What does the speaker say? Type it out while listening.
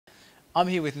I'm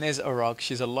here with Nez Erok.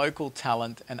 She's a local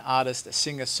talent, an artist, a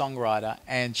singer-songwriter,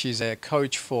 and she's a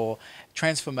coach for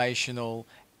transformational,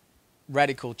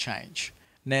 radical change.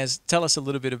 Nez, tell us a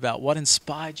little bit about what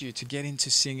inspired you to get into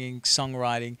singing,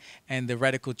 songwriting, and the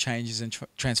radical changes and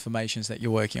transformations that you're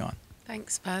working on.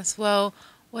 Thanks, Bass. Well,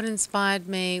 what inspired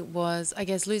me was, I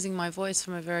guess, losing my voice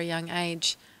from a very young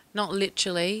age. Not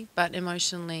literally, but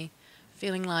emotionally,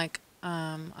 feeling like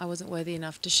I wasn't worthy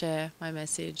enough to share my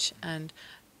message and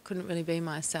couldn't really be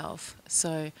myself.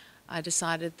 So I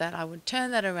decided that I would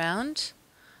turn that around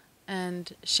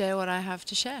and share what I have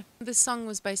to share. This song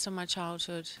was based on my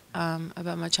childhood,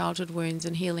 about my childhood wounds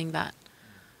and healing that.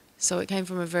 So it came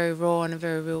from a very raw and a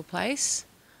very real place.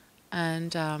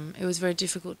 And it was very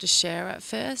difficult to share at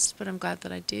first, but I'm glad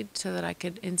that I did so that I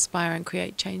could inspire and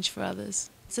create change for others.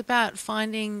 It's about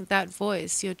finding that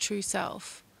voice, your true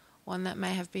self, one that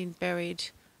may have been buried,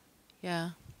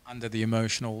 yeah. Under the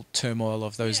emotional turmoil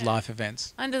of those life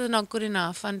events. Under the not good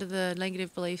enough, under the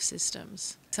negative belief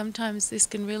systems. Sometimes this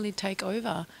can really take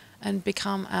over and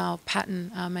become our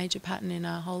pattern, our major pattern in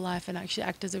our whole life, and actually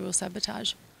act as a real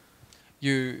sabotage.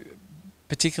 You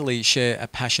particularly share a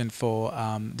passion for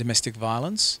domestic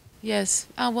violence. Yes.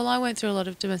 Well, I went through a lot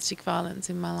of domestic violence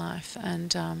in my life,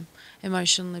 and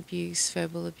emotional abuse,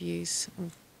 verbal abuse,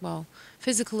 well,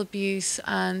 physical abuse,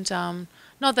 and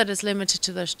not that it's limited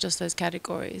to just those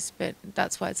categories, but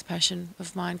that's why it's a passion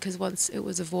of mine, because once it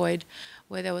was a void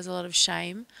where there was a lot of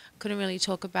shame, couldn't really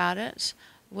talk about it,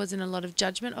 wasn't a lot of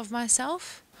judgment of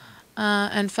myself,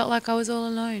 and felt like I was all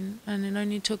alone, and it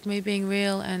only took me being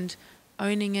real and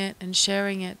owning it and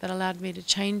sharing it that allowed me to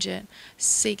change it,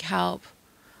 seek help,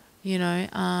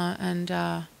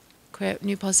 and create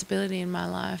new possibility in my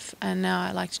life. And now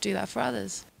I like to do that for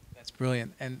others. That's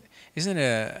brilliant. And isn't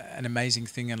it an amazing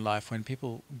thing in life when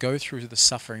people go through the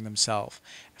suffering themselves,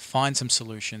 find some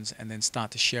solutions, and then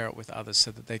start to share it with others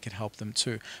so that they can help them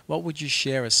too? What would you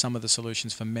share as some of the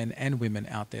solutions for men and women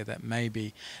out there that may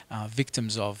be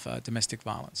victims of domestic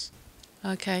violence?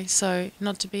 Okay, so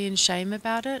not to be in shame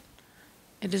about it.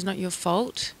 It is not your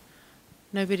fault.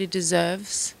 Nobody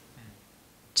deserves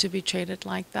to be treated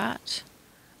like that.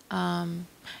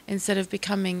 Instead of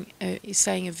becoming,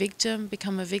 saying a victim,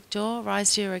 become a victor,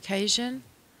 rise to your occasion,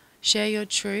 share your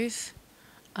truth,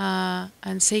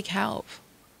 and seek help.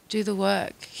 Do the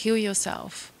work, heal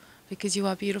yourself, because you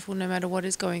are beautiful no matter what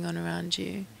is going on around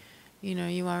you. You know,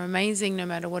 you are amazing no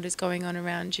matter what is going on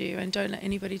around you, and don't let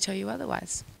anybody tell you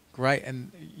otherwise. Great,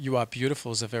 and You Are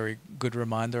Beautiful is a very good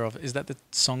reminder of, is that the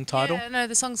song title? Yeah, no,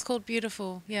 the song's called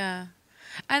Beautiful, yeah.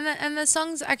 And the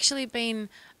song's actually been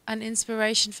an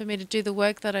inspiration for me to do the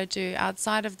work that I do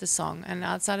outside of the song and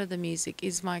outside of the music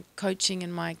is my coaching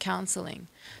and my counselling.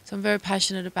 So I'm very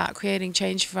passionate about creating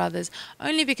change for others,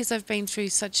 only because I've been through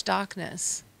such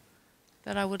darkness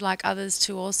that I would like others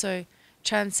to also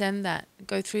transcend that,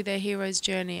 go through their hero's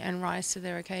journey and rise to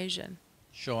their occasion.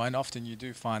 Sure, and often you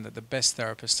do find that the best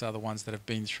therapists are the ones that have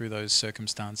been through those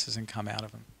circumstances and come out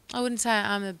of them. I wouldn't say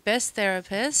I'm the best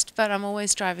therapist, but I'm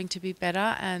always striving to be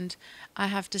better, and I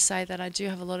have to say that I do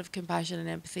have a lot of compassion and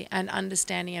empathy and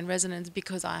understanding and resonance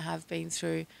because I have been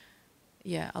through,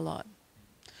 a lot.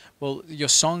 Well, your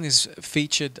song is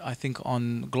featured, I think,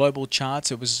 on global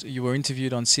charts. You were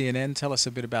interviewed on CNN. Tell us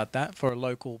a bit about that for a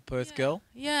local Perth girl.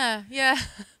 Yeah. Yeah,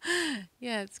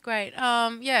 it's great.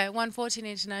 Won 14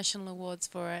 international awards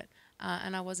for it.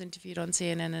 And I was interviewed on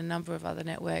CNN and a number of other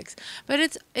networks.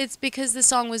 But it's because the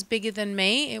song was bigger than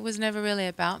me. It was never really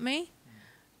about me.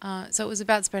 So it was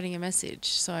about spreading a message.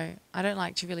 So I don't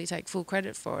like to really take full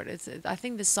credit for it. I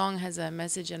think the song has a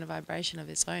message and a vibration of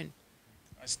its own.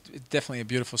 It's definitely a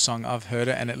beautiful song. I've heard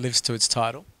it and it lives to its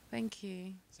title. Thank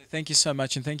you. So thank you so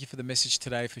much, and thank you for the message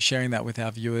today, for sharing that with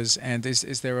our viewers. And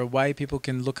is there a way people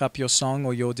can look up your song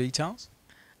or your details?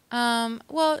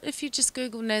 Well, if you just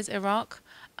Google Nez Erok,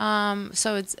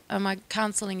 so it's my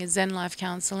counselling is Zen Life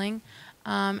Counselling,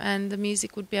 and the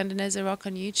music would be under Nez Erok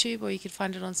on YouTube, or you could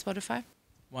find it on Spotify.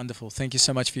 Wonderful. Thank you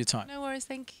so much for your time. No worries,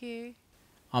 thank you.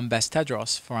 I'm Bass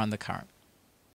Tadros for Undercurrent.